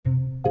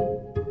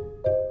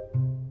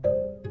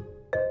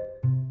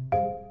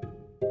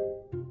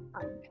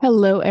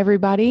Hello,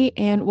 everybody,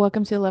 and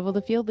welcome to Level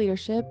the Field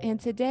Leadership. And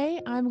today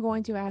I'm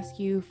going to ask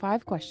you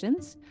 5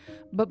 questions.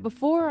 But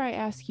before I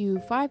ask you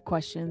 5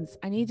 questions,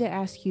 I need to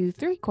ask you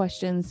 3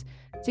 questions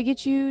to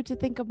get you to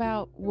think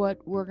about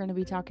what we're going to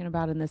be talking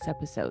about in this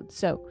episode.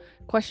 So,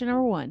 question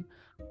number 1: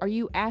 are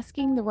you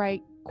asking the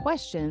right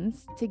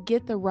questions to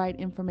get the right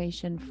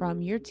information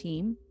from your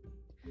team?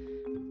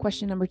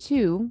 Question number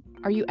 2: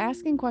 are you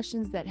asking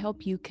questions that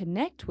help you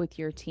connect with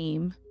your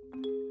team?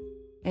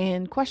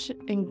 And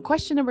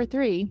question number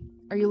 3: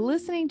 are you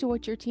listening to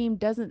what your team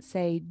doesn't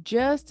say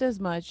just as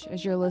much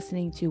as you're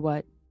listening to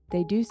what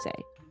they do say?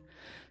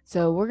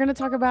 So, we're going to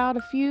talk about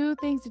a few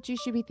things that you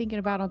should be thinking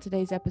about on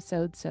today's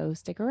episode, so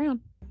stick around.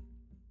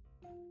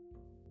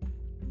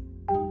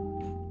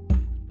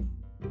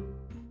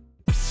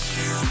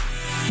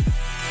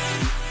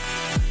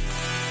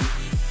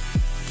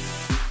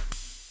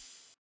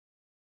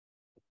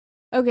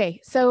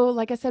 Okay, so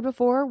like I said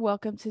before,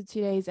 welcome to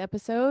today's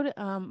episode.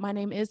 My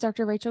name is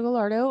Dr. Rachel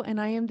Gallardo, and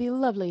I am the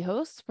lovely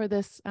host for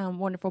this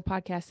wonderful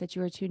podcast that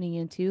you are tuning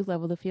into,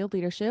 Level the Field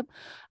Leadership.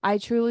 I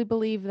truly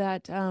believe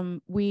that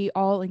we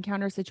all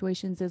encounter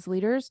situations as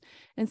leaders,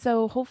 and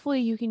so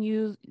hopefully you can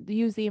use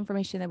the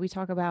information that we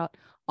talk about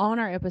on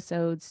our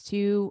episodes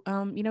to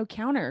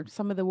counter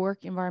some of the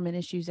work environment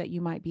issues that you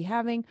might be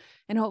having,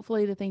 and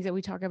hopefully the things that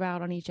we talk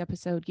about on each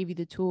episode give you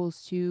the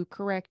tools to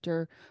correct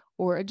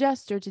or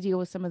adjust or to deal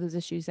with some of those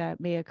issues that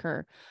may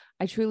occur.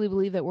 I truly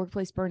believe that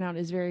workplace burnout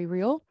is very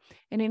real,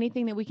 and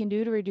anything that we can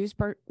do to reduce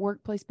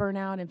workplace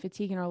burnout and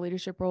fatigue in our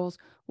leadership roles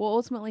will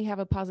ultimately have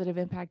a positive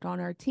impact on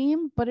our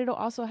team, but it'll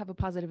also have a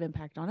positive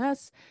impact on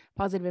us,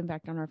 positive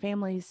impact on our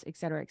families, et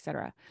cetera, et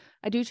cetera.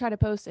 I do try to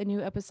post a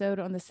new episode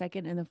on the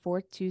second and the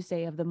fourth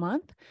Tuesday of the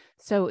month.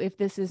 So if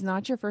this is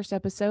not your first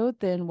episode,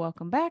 then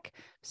welcome back.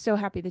 So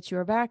happy that you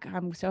are back.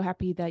 I'm so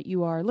happy that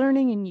you are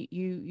learning and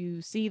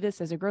you see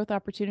this as a growth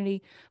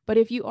opportunity. But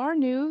if you are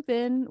new,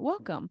 then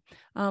welcome.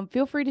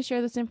 Feel free to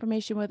share this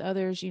information with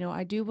others.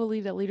 I do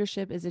believe that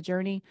leadership is a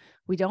journey.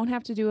 We don't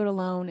have to do it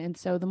alone. And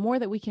so the more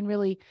that we can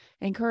really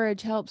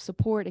encourage, help,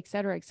 support, et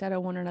cetera,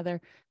 one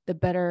another, the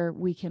better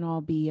we can all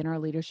be in our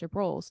leadership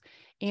roles.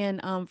 And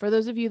for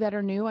those of you that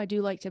are new, I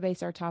do like to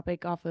base our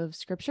topic off of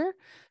scripture.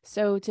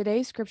 So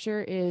today's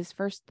scripture is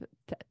First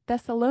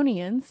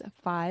Thessalonians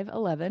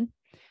 5:11.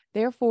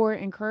 Therefore,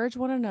 encourage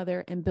one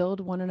another and build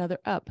one another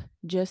up,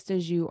 just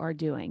as you are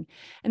doing.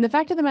 And the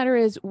fact of the matter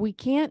is, we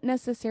can't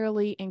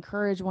necessarily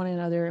encourage one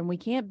another and we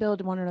can't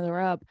build one another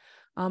up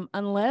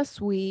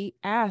unless we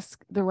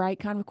ask the right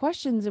kind of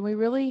questions and we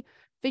really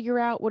figure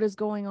out what is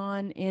going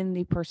on in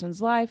the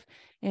person's life,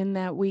 and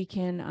that we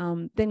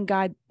can then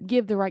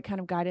give the right kind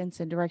of guidance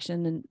and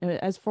direction and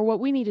as for what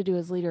we need to do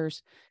as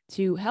leaders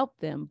to help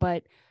them.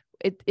 But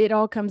it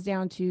all comes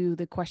down to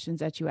the questions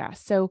that you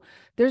ask. So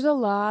there's a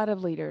lot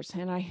of leaders,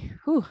 and I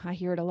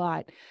hear it a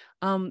lot,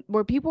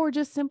 where people are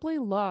just simply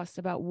lost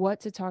about what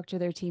to talk to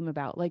their team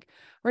about. Like,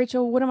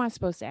 Rachel, what am I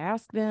supposed to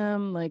ask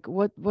them? Like,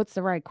 what's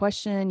the right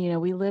question?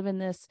 We live in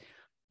this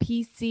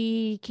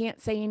PC, can't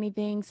say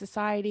anything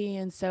society.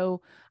 And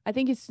so I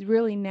think it's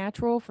really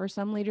natural for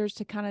some leaders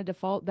to kind of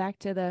default back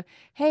to the,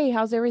 hey,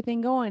 how's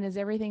everything going? Is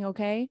everything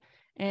okay?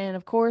 And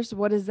of course,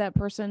 what does that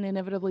person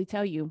inevitably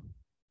tell you?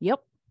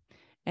 Yep.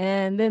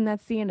 And then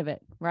that's the end of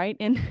it, right?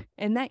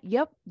 And that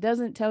yep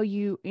doesn't tell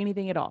you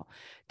anything at all.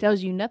 It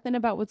tells you nothing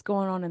about what's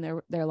going on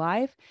in their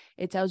life.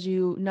 It tells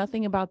you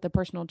nothing about the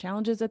personal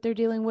challenges that they're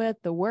dealing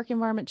with, the work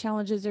environment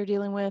challenges they're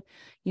dealing with.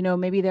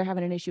 Maybe they're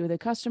having an issue with a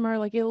customer.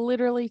 Like, it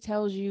literally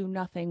tells you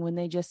nothing when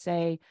they just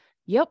say,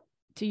 yep,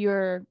 to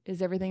your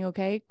 "is everything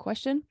okay?"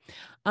 question.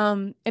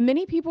 And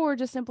many people are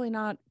just simply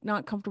not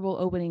comfortable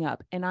opening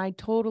up. And I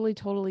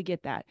totally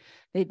get that.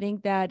 They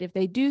think that if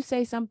they do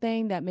say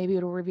something, that maybe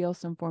it'll reveal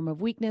some form of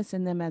weakness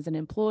in them as an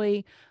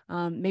employee.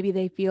 Maybe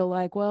they feel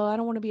like, well, I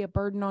don't want to be a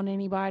burden on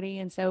anybody.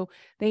 And so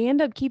they end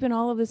up keeping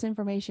all of this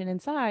information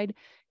inside.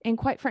 And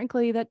quite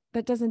frankly, that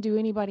doesn't do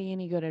anybody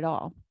any good at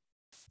all.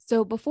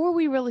 So before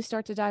we really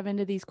start to dive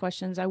into these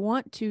questions, I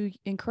want to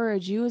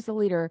encourage you as the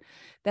leader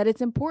that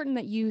it's important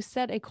that you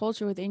set a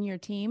culture within your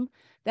team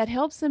that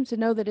helps them to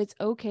know that it's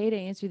okay to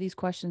answer these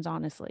questions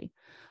honestly.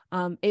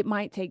 It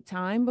might take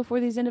time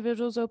before these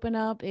individuals open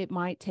up. It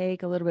might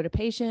take a little bit of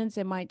patience.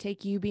 It might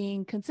take you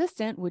being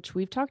consistent, which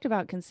we've talked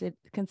about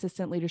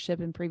consistent leadership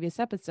in previous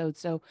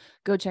episodes. So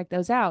go check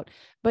those out.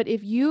 But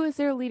if you as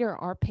their leader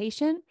are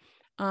patient,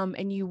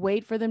 and you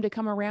wait for them to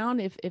come around,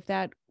 if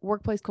that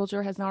workplace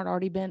culture has not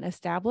already been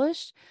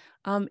established,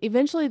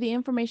 eventually the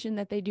information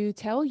that they do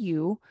tell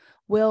you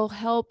will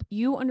help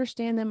you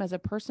understand them as a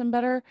person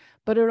better,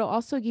 but it'll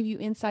also give you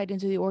insight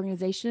into the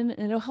organization,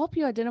 and it'll help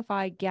you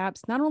identify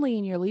gaps, not only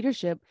in your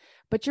leadership,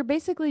 but you're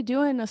basically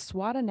doing a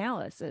SWOT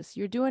analysis.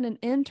 You're doing an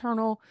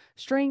internal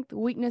strength,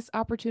 weakness,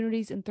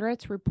 opportunities, and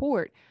threats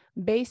report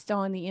based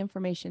on the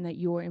information that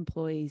your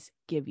employees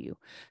give you.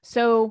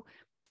 So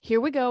here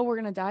we go. We're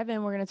going to dive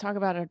in. We're going to talk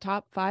about our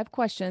top 5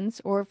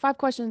 questions, or 5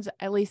 questions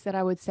at least that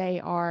I would say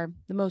are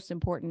the most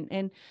important.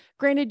 And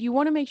granted, you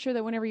want to make sure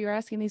that whenever you're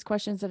asking these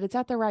questions that it's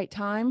at the right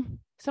time.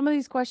 some of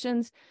these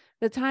questions,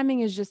 the timing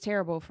is just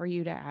terrible for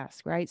you to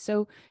ask, right?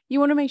 So you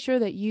want to make sure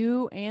that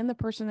you and the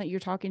person that you're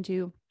talking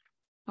to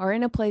are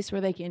in a place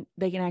where they can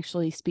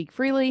actually speak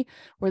freely,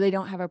 where they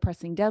don't have a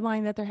pressing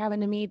deadline that they're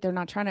having to meet. They're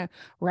not trying to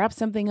wrap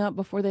something up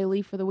before they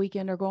leave for the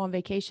weekend or go on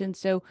vacation.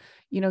 So,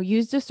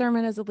 use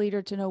discernment as a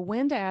leader to know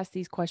when to ask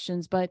these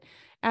questions, but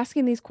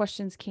asking these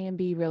questions can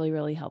be really,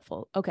 really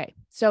helpful. Okay.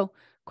 So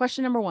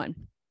question number 1,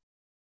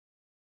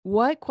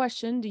 what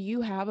question do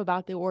you have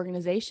about the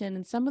organization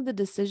and some of the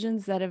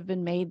decisions that have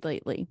been made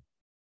lately?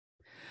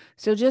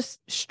 So just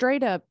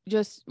straight up,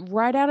 just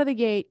right out of the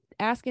gate,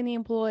 asking the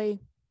employee,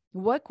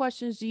 what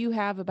questions do you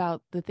have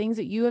about the things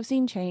that you have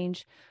seen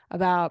change,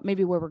 about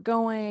maybe where we're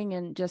going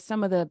and just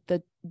some of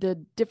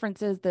the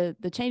differences,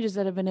 the changes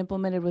that have been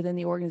implemented within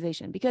the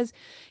organization? Because,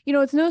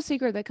 it's no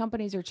secret that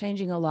companies are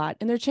changing a lot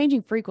and they're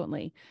changing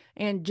frequently.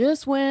 And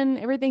just when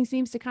everything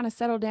seems to kind of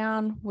settle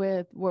down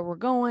with where we're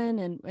going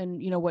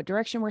and what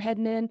direction we're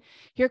heading in,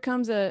 here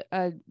comes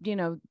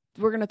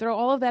we're going to throw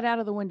all of that out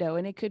of the window.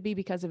 And it could be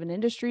because of an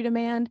industry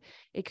demand.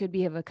 It could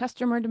be of a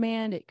customer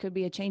demand. It could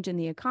be a change in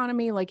the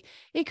economy. Like,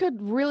 it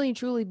could really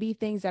truly be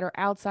things that are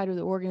outside of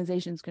the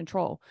organization's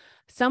control.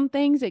 Some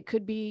things, it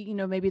could be,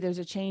 maybe there's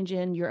a change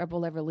in your upper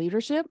level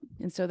leadership.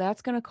 And so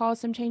that's going to cause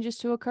some changes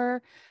to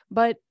occur.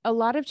 But a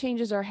lot of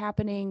changes are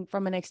happening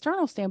from an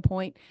external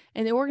standpoint,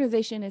 and the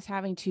organization is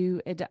having to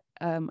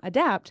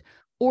adapt,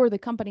 or the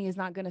company is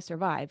not going to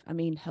survive. I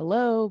mean,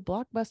 hello,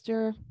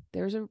 Blockbuster,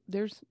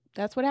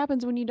 that's what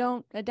happens when you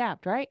don't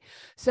adapt, right?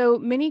 So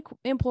many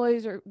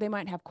employees they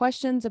might have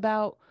questions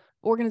about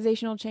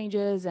organizational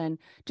changes and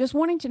just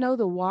wanting to know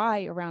the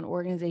why around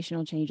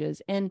organizational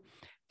changes. And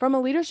from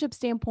a leadership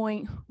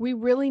standpoint, we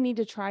really need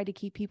to try to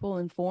keep people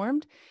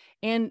informed,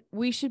 and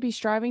we should be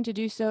striving to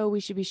do so.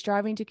 We should be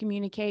striving to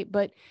communicate,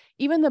 but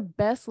even the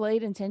best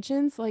laid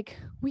intentions, like,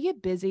 we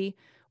get busy.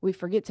 We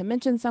forget to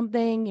mention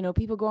something,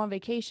 people go on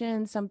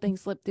vacation, something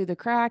slipped through the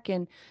crack.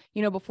 And,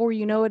 before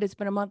you know it, it's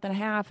been a month and a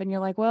half and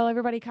you're like, well,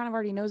 everybody kind of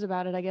already knows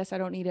about it. I guess I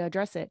don't need to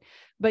address it.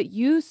 But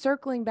you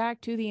circling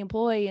back to the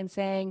employee and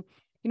saying,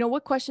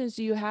 what questions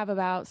do you have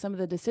about some of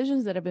the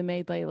decisions that have been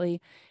made lately?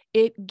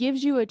 It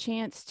gives you a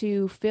chance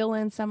to fill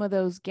in some of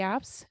those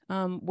gaps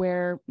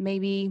where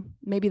maybe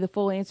the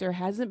full answer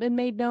hasn't been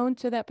made known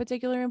to that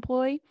particular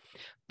employee.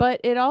 But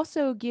it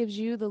also gives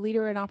you, the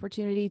leader, an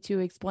opportunity to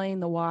explain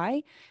the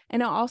why,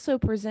 and also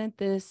present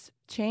this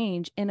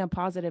change in a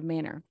positive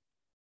manner.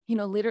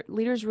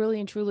 Leaders really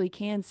and truly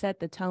can set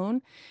the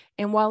tone.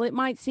 And while it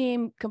might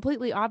seem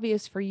completely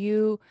obvious for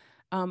you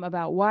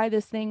about why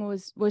this thing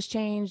was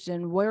changed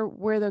and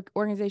where the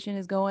organization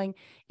is going,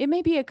 it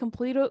may be a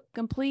complete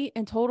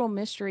and total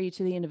mystery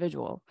to the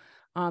individual.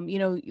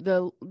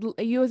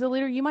 You as a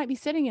leader, you might be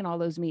sitting in all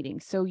those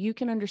meetings, so you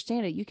can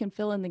understand it. You can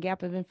fill in the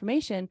gap of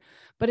information.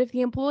 But if the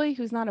employee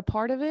who's not a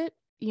part of it,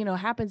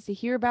 happens to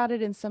hear about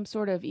it in some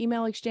sort of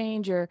email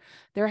exchange, or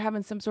they're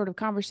having some sort of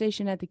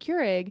conversation at the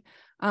Keurig,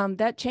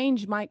 that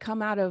change might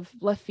come out of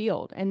left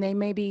field and they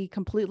may be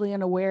completely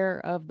unaware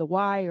of the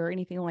why or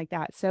anything like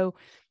that. So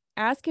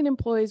asking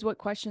employees what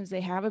questions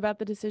they have about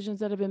the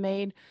decisions that have been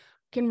made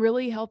can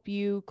really help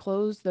you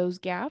close those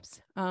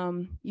gaps.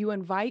 You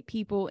invite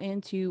people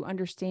into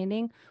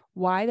understanding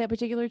why that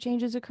particular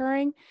change is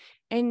occurring.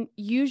 And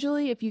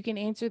usually, if you can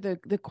answer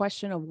the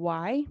question of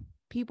why,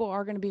 people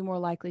are going to be more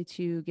likely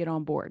to get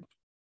on board.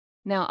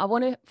 Now, I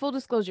want to full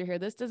disclosure here.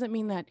 This doesn't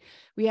mean that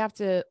we have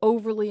to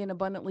overly and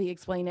abundantly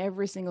explain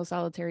every single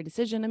solitary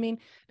decision. I mean,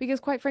 because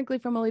quite frankly,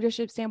 from a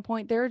leadership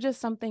standpoint, there are just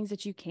some things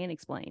that you can't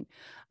explain.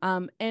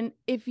 And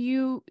if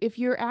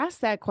you're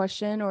asked that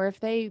question, or if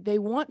they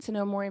want to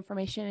know more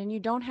information and you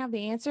don't have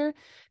the answer,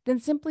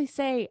 then simply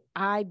say,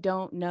 I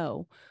don't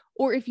know.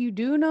 Or if you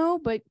do know,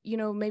 but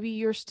maybe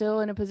you're still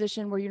in a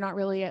position where you're not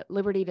really at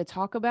liberty to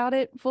talk about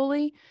it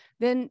fully,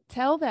 then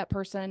tell that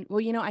person,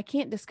 well, I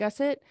can't discuss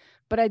it,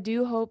 but I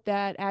do hope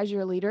that as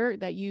your leader,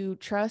 that you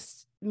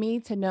trust me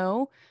to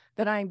know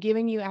that I'm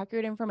giving you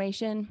accurate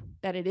information,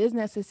 that it is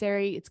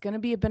necessary. It's going to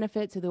be a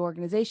benefit to the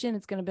organization.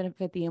 It's going to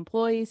benefit the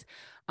employees.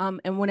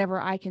 And whenever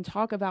I can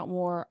talk about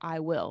more, I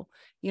will.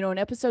 In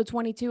episode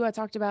 22, I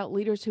talked about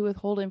leaders who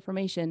withhold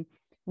information.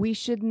 We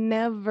should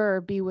never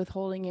be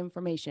withholding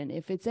information.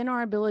 If it's in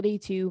our ability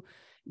to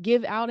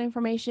give out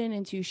information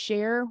and to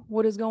share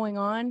what is going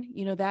on,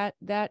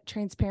 that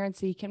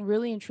transparency can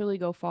really and truly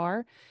go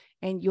far.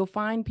 And you'll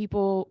find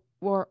people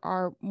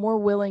are more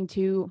willing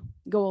to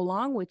go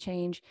along with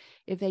change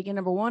if they can,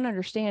 number one,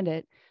 understand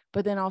it,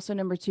 but then also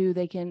number two,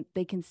 they can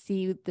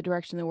see the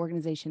direction the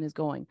organization is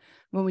going.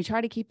 When we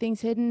try to keep things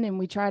hidden and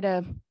we try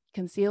to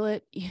conceal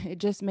it, it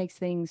just makes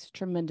things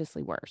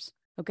tremendously worse.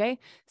 Okay.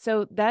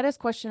 So that is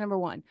question number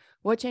 1.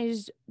 What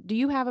changes do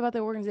you have about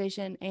the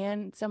organization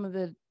and some of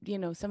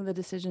the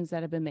decisions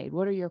that have been made?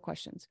 What are your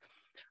questions?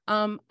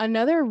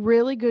 Another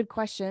really good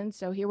question.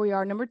 So here we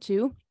are, number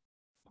 2,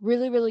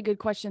 really, really good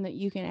question that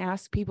you can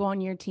ask people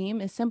on your team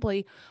is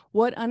simply,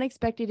 what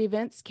unexpected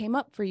events came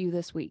up for you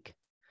this week?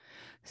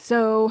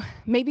 So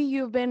maybe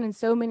you've been in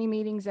so many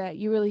meetings that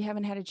you really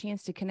haven't had a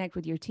chance to connect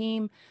with your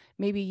team.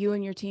 Maybe you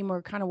and your team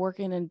are kind of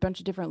working in a bunch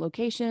of different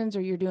locations,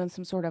 or you're doing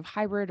some sort of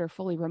hybrid or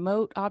fully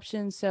remote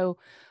option. So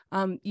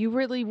you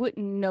really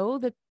wouldn't know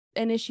that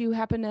an issue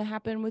happened to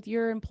happen with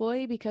your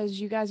employee because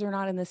you guys are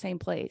not in the same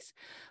place.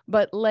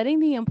 But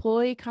letting the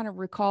employee kind of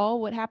recall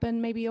what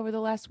happened maybe over the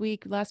last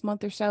week, last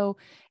month or so,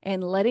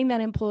 and letting that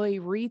employee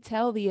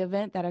retell the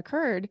event that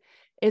occurred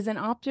is an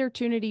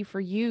opportunity for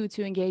you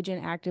to engage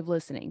in active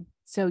listening.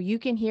 So you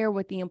can hear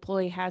what the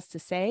employee has to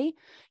say.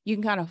 You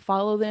can kind of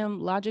follow them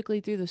logically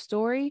through the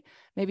story,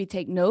 maybe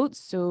take notes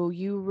so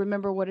you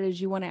remember what it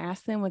is you want to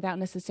ask them without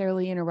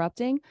necessarily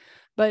interrupting.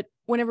 But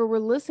whenever we're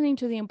listening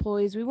to the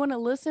employees, we want to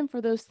listen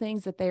for those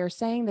things that they are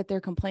saying that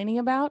they're complaining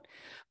about.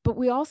 But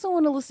we also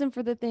want to listen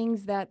for the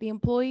things that the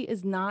employee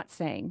is not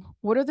saying.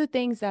 What are the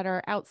things that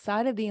are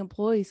outside of the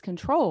employee's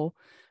control?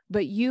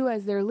 But you,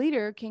 as their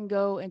leader, can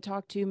go and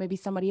talk to maybe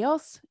somebody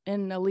else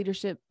in a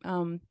leadership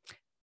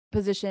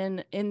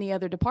position in the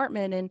other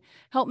department and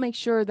help make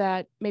sure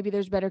that maybe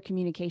there's better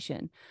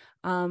communication.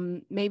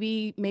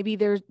 Maybe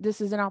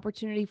this is an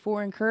opportunity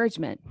for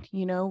encouragement,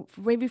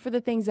 maybe for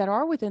the things that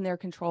are within their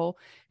control.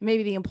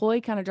 Maybe the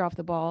employee kind of dropped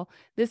the ball.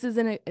 This is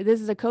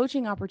a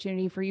coaching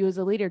opportunity for you as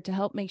a leader to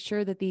help make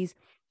sure that these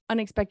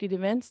unexpected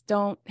events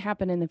don't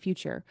happen in the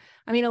future.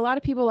 I mean, a lot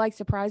of people like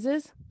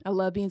surprises. I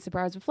love being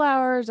surprised with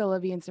flowers. I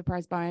love being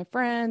surprised by my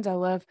friends. I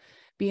love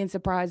being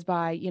surprised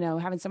by,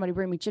 having somebody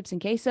bring me chips and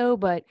queso.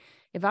 But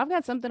if I've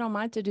got something on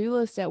my to-do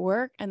list at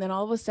work and then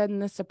all of a sudden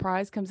this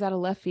surprise comes out of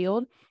left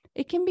field,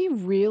 it can be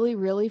really,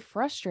 really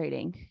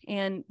frustrating.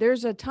 And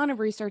there's a ton of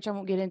research, I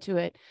won't get into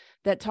it,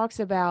 that talks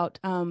about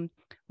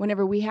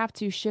whenever we have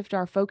to shift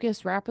our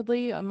focus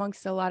rapidly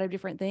amongst a lot of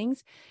different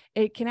things,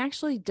 it can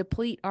actually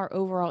deplete our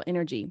overall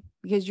energy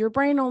because your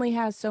brain only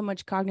has so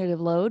much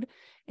cognitive load.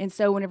 And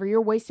so whenever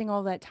you're wasting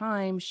all that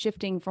time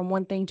shifting from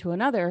one thing to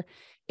another,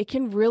 it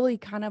can really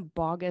kind of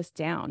bog us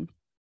down.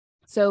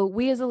 So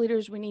we as the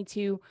leaders, we need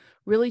to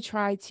really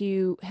try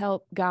to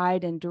help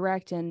guide and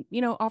direct and,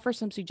 offer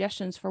some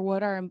suggestions for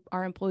what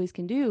our employees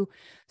can do.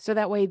 So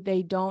that way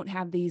they don't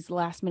have these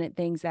last minute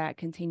things that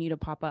continue to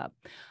pop up.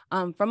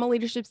 From a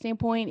leadership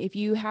standpoint, if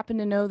you happen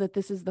to know that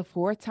this is the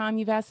fourth time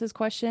you've asked this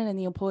question and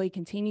the employee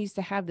continues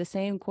to have the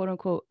same quote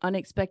unquote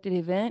unexpected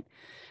event,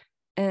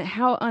 and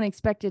how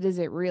unexpected is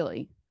it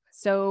really?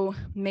 So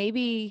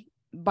maybe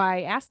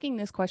by asking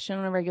this question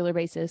on a regular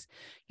basis,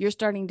 you're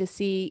starting to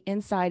see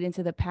insight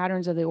into the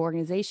patterns of the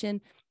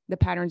organization, the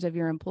patterns of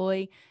your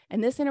employee.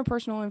 And this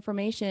interpersonal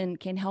information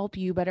can help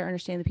you better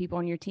understand the people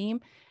on your team.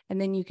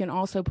 And then you can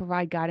also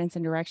provide guidance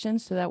and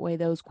directions so that way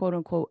those quote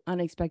unquote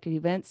unexpected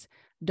events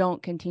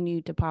don't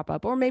continue to pop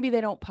up, or maybe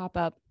they don't pop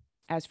up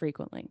as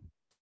frequently.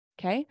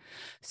 Okay.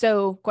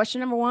 So question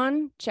number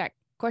 1, check.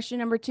 Question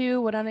number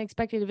 2, what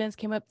unexpected events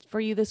came up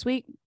for you this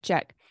week?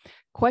 Check.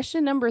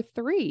 Question number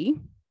 3,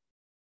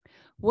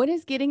 what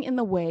is getting in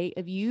the way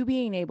of you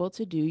being able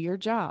to do your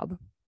job?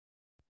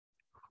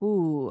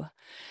 Ooh,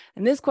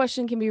 and this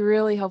question can be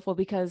really helpful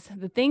because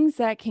the things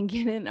that can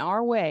get in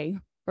our way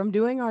from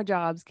doing our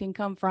jobs can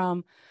come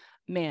from,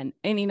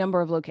 any number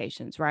of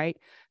locations, right?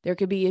 There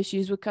could be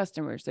issues with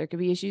customers. There could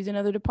be issues in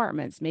other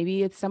departments.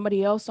 Maybe it's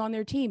somebody else on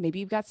their team. Maybe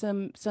you've got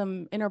some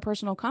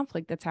interpersonal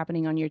conflict that's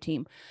happening on your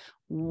team.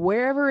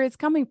 Wherever it's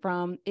coming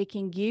from, it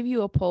can give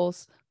you a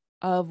pulse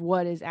of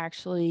what is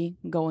actually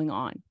going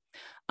on.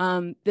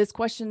 This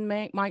question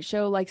might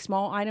show like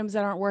small items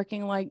that aren't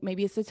working, like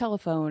maybe it's the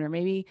telephone, or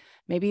maybe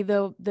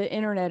the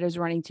internet is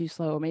running too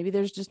slow, or maybe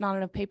there's just not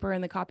enough paper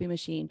in the copy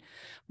machine.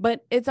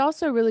 But it's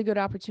also a really good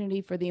opportunity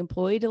for the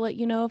employee to let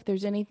you know if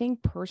there's anything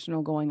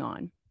personal going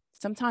on.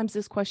 Sometimes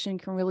this question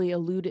can really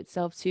allude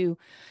itself to,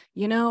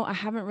 I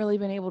haven't really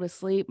been able to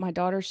sleep. My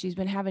daughter, she's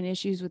been having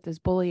issues with this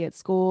bully at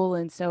school.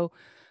 And so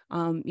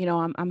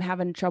I'm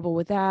having trouble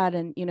with that.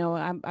 And,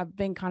 I've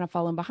been kind of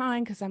falling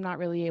behind because I'm not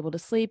really able to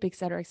sleep, et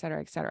cetera, et cetera,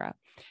 et cetera.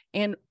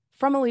 And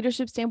from a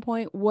leadership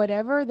standpoint,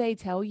 whatever they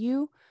tell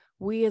you,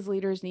 we as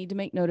leaders need to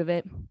make note of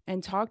it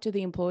and talk to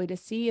the employee to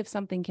see if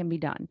something can be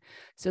done.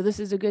 So this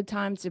is a good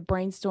time to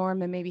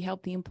brainstorm and maybe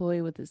help the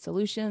employee with the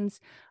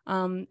solutions,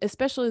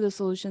 especially the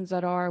solutions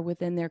that are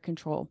within their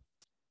control.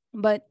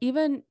 But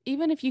even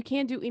if you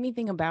can't do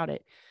anything about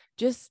it,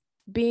 just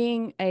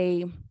being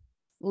a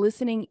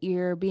listening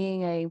ear,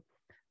 being a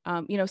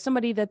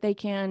somebody that they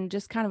can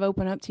just kind of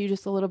open up to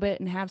just a little bit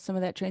and have some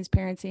of that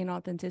transparency and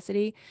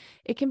authenticity,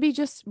 it can be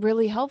just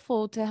really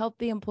helpful to help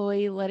the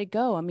employee let it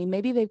go. I mean,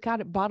 maybe they've got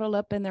it bottled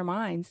up in their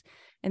minds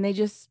and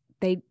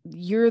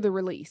you're the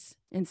release.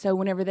 And so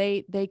whenever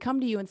they come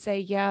to you and say,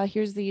 yeah,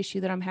 here's the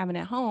issue that I'm having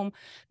at home,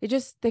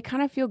 they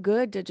kind of feel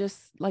good to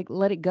just like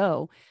let it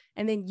go.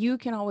 And then you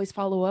can always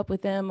follow up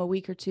with them a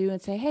week or two and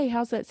say, hey,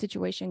 how's that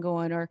situation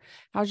going? Or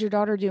how's your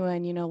daughter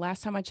doing?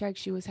 Last time I checked,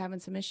 she was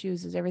having some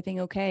issues. Is everything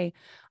okay?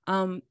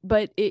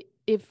 But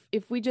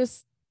if we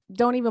just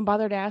don't even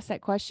bother to ask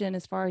that question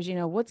as far as,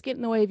 what's getting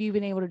in the way of you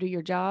being able to do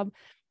your job,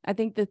 I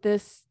think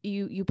that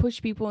you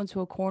push people into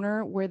a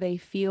corner where they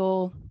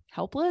feel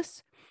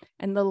helpless.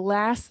 And the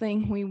last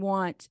thing we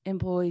want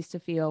employees to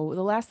feel,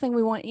 the last thing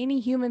we want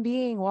any human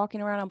being walking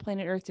around on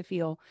planet Earth to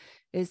feel,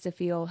 is to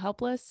feel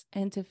helpless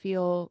and to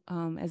feel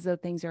as though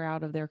things are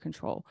out of their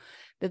control.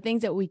 The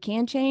things that we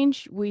can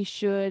change, we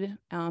should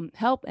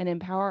help and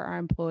empower our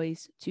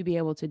employees to be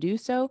able to do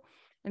so.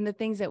 And the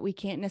things that we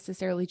can't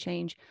necessarily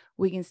change,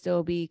 we can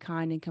still be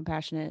kind and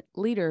compassionate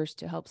leaders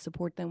to help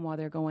support them while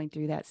they're going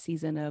through that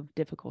season of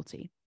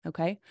difficulty.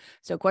 Okay.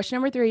 So question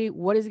number 3,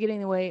 what is getting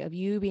in the way of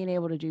you being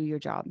able to do your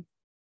job?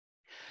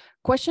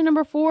 Question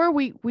number 4,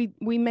 we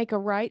make a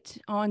right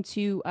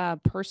onto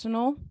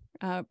personal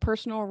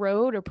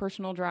road or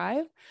personal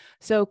drive.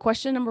 So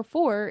question number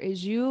 4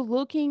 is you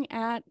looking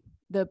at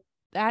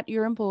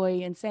your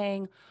employee and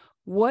saying,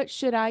 what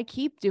should I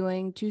keep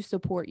doing to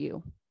support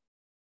you?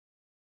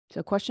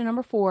 So question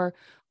number 4,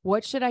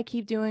 what should I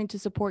keep doing to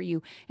support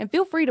you? And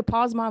feel free to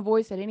pause my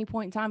voice at any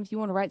point in time if you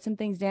want to write some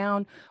things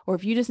down, or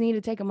if you just need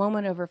to take a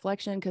moment of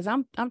reflection, because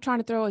I'm trying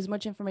to throw as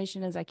much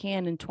information as I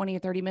can in 20 or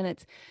 30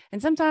 minutes.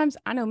 And sometimes,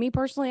 I know me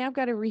personally, I've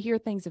got to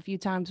rehear things a few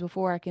times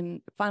before I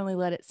can finally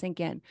let it sink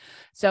in.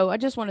 So I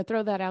just want to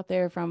throw that out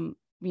there from,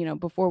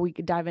 before we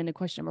could dive into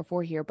question number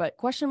 4 here. But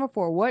question number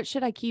 4, what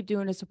should I keep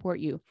doing to support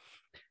you?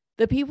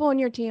 The people on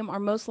your team are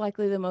most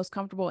likely the most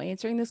comfortable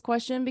answering this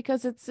question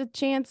because it's a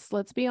chance,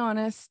 let's be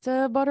honest,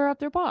 to butter up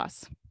their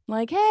boss.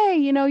 Like, hey,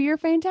 you're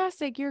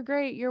fantastic. You're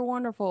great. You're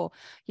wonderful.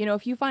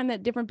 If you find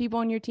that different people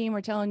on your team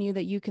are telling you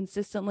that you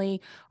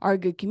consistently are a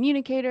good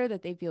communicator,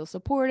 that they feel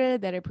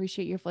supported, that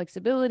appreciate your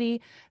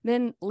flexibility,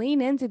 then lean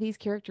into these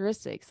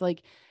characteristics.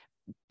 Like,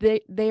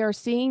 they are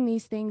seeing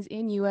these things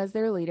in you as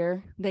their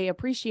leader. They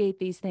appreciate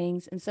these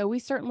things. And so we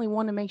certainly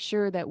want to make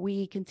sure that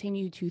we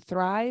continue to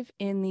thrive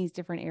in these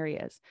different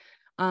areas.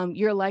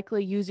 You're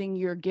likely using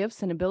your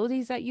gifts and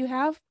abilities that you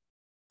have,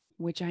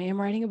 which I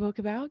am writing a book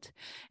about.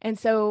 And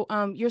so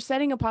you're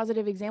setting a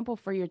positive example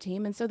for your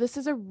team. And so this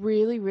is a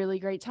really, really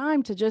great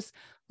time to just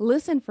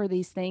listen for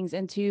these things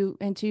and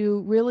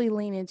to really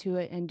lean into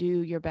it and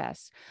do your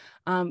best.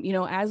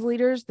 As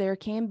leaders, there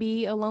can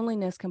be a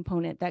loneliness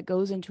component that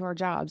goes into our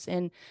jobs,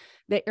 and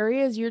the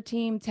areas your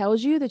team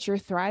tells you that you're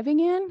thriving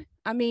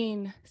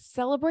in,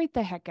 celebrate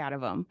the heck out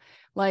of them.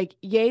 Like,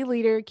 yay,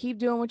 leader, keep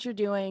doing what you're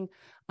doing.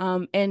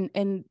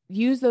 And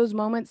use those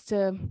moments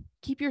to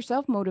keep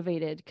yourself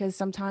motivated, because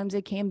sometimes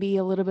it can be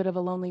a little bit of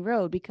a lonely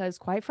road, because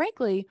quite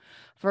frankly,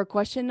 for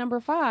question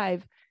number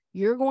 5,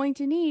 you're going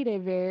to need a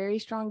very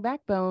strong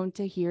backbone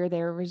to hear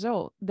their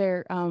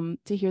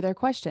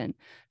question.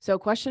 So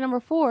question number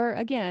 4,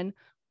 again,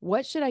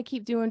 what should I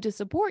keep doing to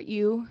support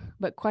you?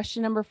 But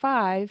question number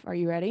 5, are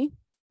you ready?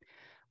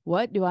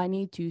 What do I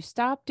need to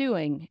stop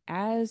doing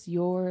as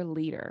your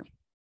leader?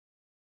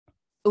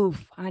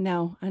 Oof, I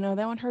know that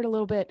one hurt a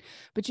little bit,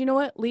 but you know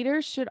what?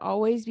 Leaders should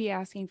always be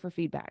asking for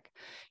feedback.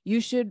 You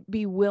should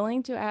be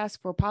willing to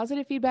ask for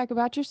positive feedback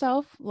about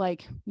yourself.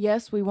 Like,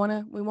 yes, we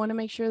want to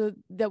make sure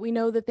that we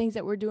know the things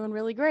that we're doing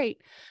really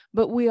great,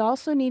 but we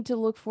also need to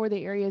look for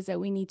the areas that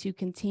we need to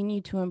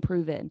continue to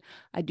improve in.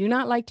 I do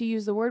not like to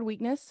use the word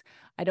weakness.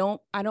 I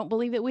don't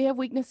believe that we have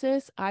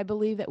weaknesses. I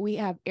believe that we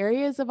have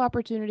areas of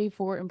opportunity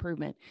for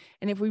improvement.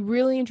 And if we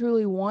really and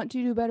truly want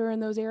to do better in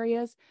those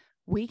areas,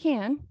 we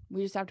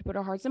just have to put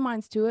our hearts and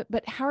minds to it.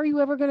 But how are you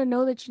ever going to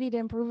know that you need to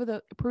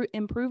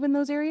improve in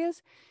those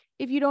areas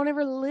if you don't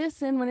ever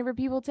listen whenever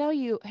people tell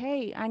you,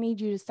 hey, I need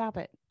you to stop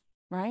it,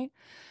 right?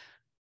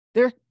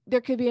 There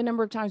could be a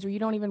number of times where you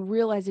don't even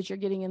realize that you're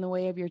getting in the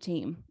way of your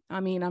team.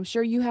 I'm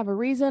sure you have a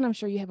reason. I'm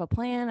sure you have a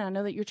plan. I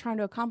know that you're trying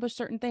to accomplish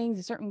certain things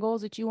and certain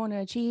goals that you want to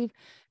achieve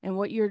and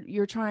what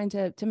you're trying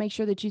to make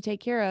sure that you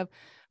take care of.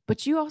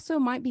 But you also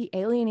might be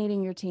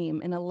alienating your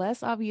team in a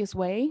less obvious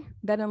way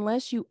that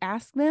unless you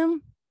ask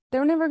them,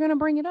 they're never going to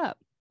bring it up.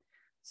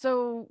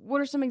 So what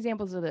are some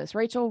examples of this?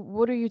 Rachel,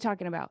 what are you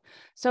talking about?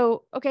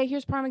 So, okay,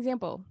 here's a prime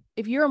example.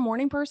 If you're a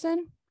morning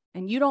person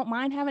and you don't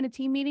mind having a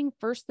team meeting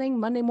first thing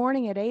Monday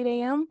morning at 8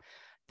 a.m.,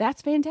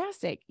 that's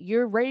fantastic.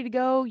 You're ready to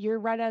go. You're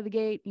right out of the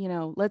gate.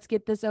 Let's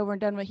get this over and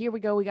done with. Here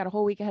we go. We got a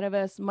whole week ahead of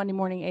us, Monday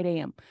morning, 8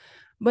 a.m.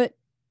 But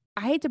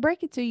I hate to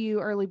break it to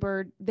you, early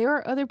bird. There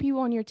are other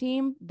people on your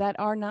team that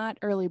are not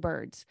early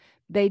birds.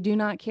 They do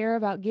not care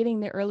about getting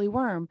the early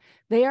worm.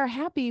 They are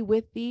happy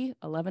with the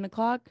 11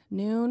 o'clock,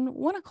 noon,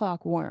 1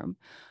 o'clock worm.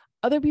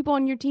 Other people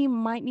on your team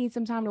might need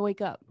some time to wake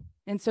up.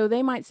 And so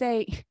they might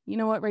say, you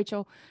know what,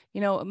 Rachel,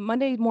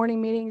 Monday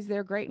morning meetings,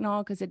 they're great and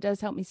all because it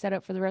does help me set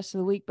up for the rest of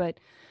the week.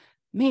 But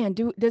man,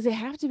 does it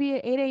have to be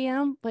at 8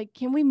 a.m.? Like,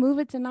 can we move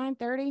it to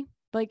 9:30?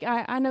 Like,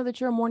 I know that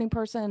you're a morning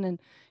person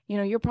and,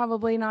 you're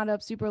probably not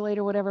up super late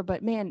or whatever,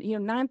 but man,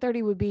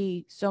 9:30 would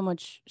be so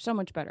much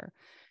better.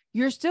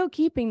 You're still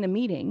keeping the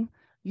meeting.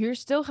 You're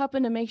still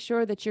helping to make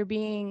sure that you're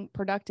being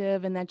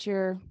productive and that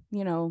you're,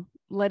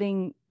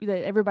 letting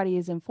that everybody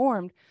is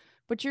informed,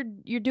 but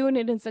you're doing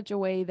it in such a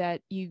way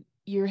that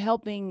you're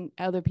helping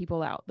other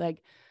people out.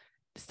 Like,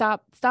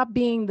 stop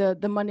being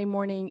the Monday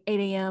morning 8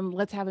 a.m.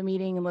 let's have a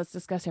meeting and let's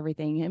discuss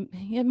everything.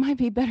 It might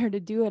be better to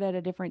do it at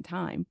a different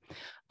time.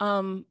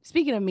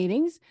 Speaking of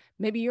meetings,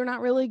 maybe you're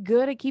not really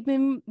good at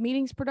keeping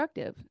meetings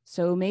productive.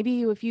 So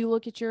maybe if you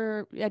look at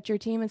your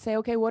team and say,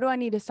 okay, what do I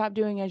need to stop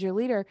doing as your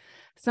leader?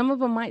 Some of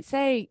them might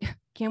say,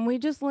 can we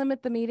just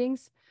limit the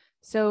meetings?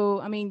 So,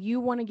 I mean, you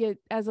want to get,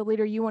 as a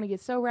leader, you want to get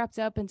so wrapped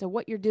up into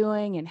what you're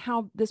doing and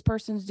how this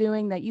person's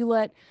doing that you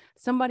let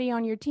somebody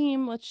on your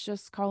team, let's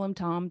just call him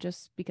Tom,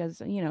 just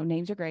because,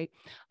 names are great.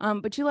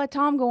 But you let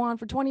Tom go on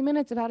for 20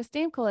 minutes about a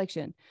stamp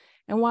collection.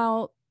 And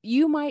while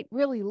you might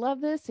really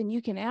love this and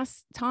you can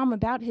ask Tom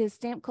about his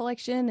stamp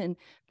collection and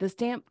the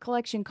stamp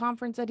collection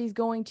conference that he's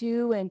going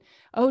to, and,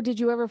 oh, did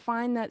you ever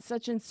find that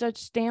such and such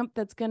stamp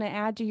that's going to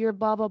add to your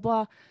blah, blah,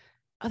 blah?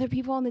 Other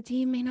people on the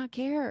team may not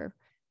care.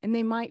 And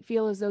they might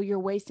feel as though you're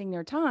wasting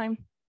their time.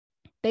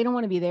 They don't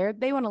want to be there.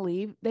 They want to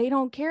leave. They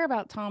don't care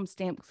about Tom's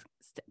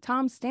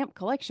stamp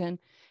collection.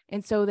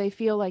 And so they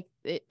feel like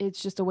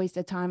it's just a waste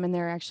of time and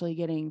they're actually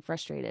getting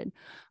frustrated.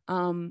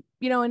 And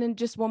then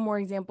just one more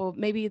example,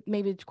 maybe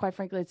quite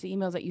frankly, it's the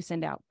emails that you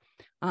send out.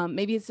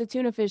 Maybe it's the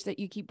tuna fish that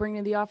you keep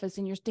bringing to the office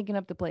and you're stinking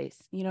up the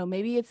place.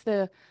 Maybe it's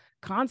the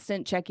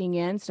constant checking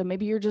in. So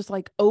maybe you're just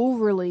like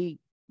overly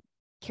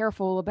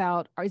careful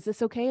about, is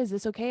this okay? Is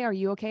this okay? Are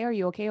you okay? Are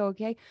you okay?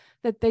 Okay.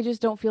 That they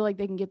just don't feel like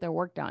they can get their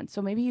work done. So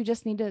maybe you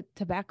just need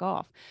to back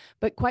off.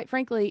 But quite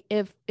frankly,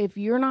 if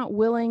you're not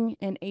willing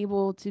and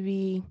able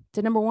to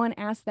number one,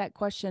 ask that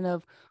question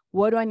of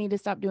what do I need to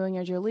stop doing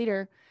as your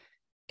leader?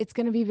 It's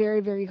going to be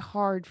very, very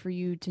hard for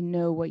you to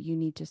know what you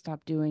need to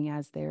stop doing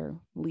as their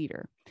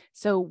leader.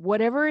 So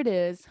whatever it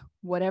is,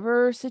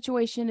 whatever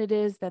situation it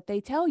is that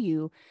they tell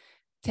you,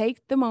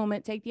 take the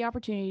moment, take the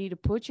opportunity to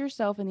put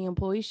yourself in the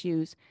employee's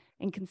shoes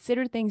and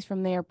consider things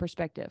from their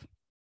perspective.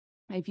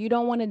 If you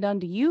don't want it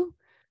done to you,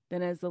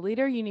 then as the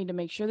leader, you need to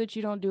make sure that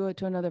you don't do it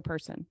to another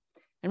person.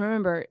 And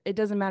remember, it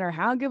doesn't matter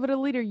how good of a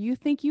leader you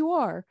think you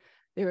are,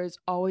 there is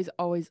always,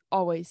 always,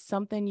 always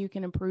something you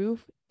can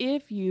improve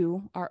if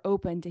you are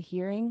open to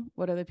hearing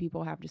what other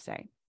people have to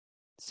say.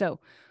 So,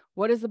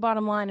 what is the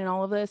bottom line in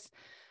all of this?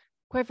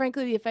 Quite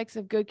frankly, the effects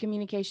of good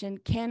communication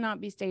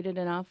cannot be stated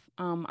enough.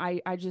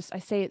 I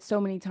say it so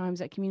many times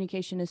that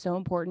communication is so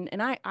important,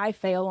 and I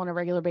fail on a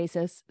regular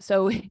basis.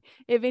 So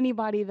if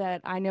anybody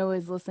that I know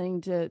is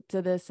listening to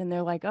this and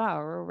they're like, oh,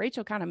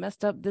 Rachel kind of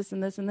messed up this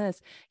and this and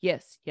this.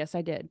 Yes,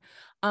 I did.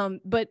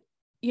 But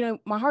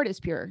my heart is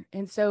pure.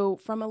 And so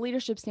from a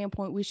leadership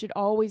standpoint, we should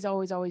always,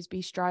 always, always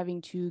be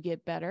striving to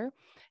get better.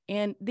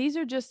 And these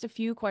are just a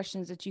few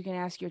questions that you can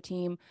ask your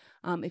team.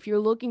 If you're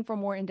looking for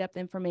more in-depth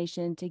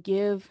information to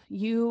give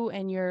you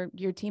and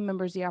your team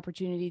members the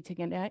opportunity to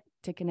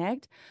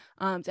connect,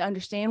 to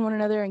understand one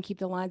another and keep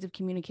the lines of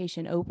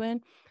communication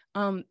open.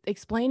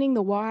 Explaining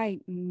the why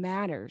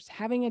matters.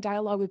 Having a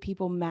dialogue with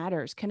people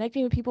matters.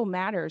 Connecting with people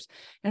matters.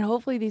 And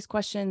hopefully these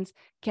questions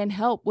can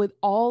help with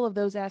all of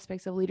those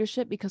aspects of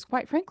leadership, because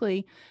quite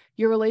frankly,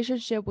 your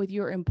relationship with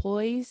your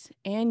employees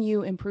and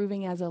you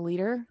improving as a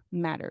leader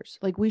matters.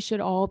 Like, we should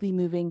all be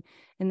moving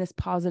in this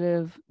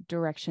positive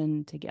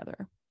direction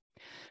together.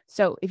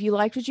 So if you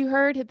liked what you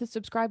heard, hit the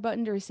subscribe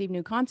button to receive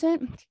new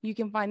content. You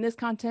can find this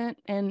content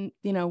and,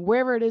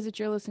 wherever it is that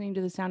you're listening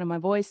to the sound of my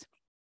voice.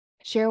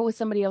 Share it with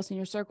somebody else in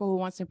your circle who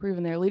wants to improve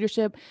in their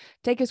leadership.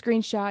 Take a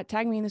screenshot,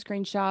 tag me in the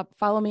screenshot,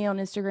 follow me on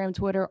Instagram,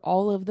 Twitter,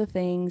 all of the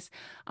things.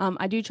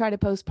 I do try to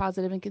post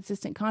positive and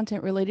consistent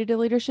content related to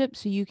leadership,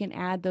 so you can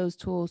add those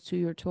tools to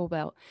your tool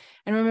belt.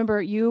 And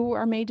remember, you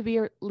are made to be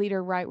a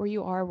leader right where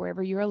you are,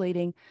 wherever you are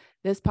leading.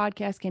 This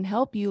podcast can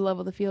help you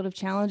level the field of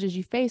challenges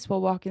you face while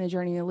walking the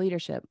journey of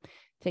leadership.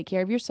 Take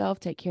care of yourself,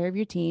 take care of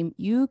your team.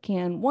 You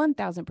can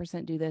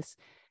 1000% do this.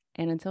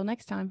 And until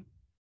next time.